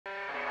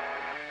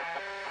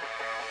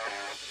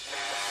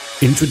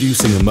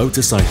Introducing a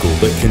motorcycle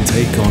that can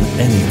take on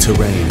any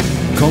terrain,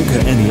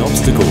 conquer any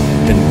obstacle,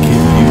 and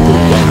give you the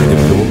ride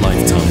of your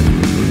lifetime.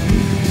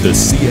 The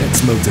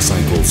CX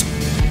Motorcycles,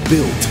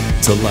 built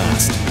to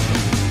last.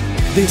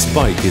 This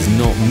bike is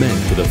not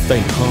meant for the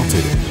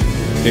faint-hearted.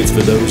 It's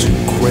for those who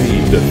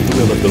crave the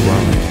thrill of the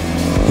ride,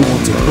 who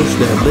want to push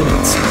their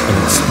limits and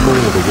explore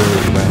the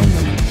world around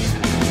them.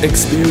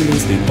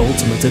 Experience the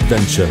ultimate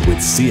adventure with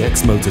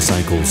CX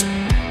Motorcycles,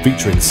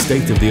 featuring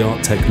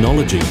state-of-the-art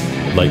technology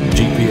like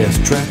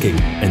GPS tracking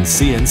and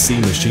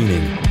CNC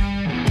machining.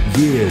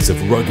 Years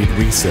of rugged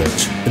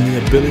research and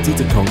the ability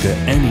to conquer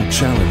any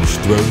challenge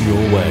thrown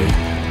your way.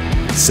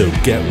 So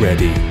get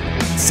ready.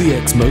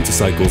 CX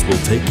Motorcycles will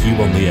take you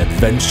on the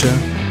adventure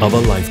of a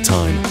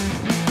lifetime.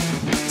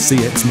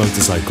 CX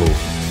Motorcycle,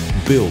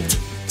 built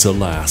to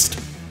last.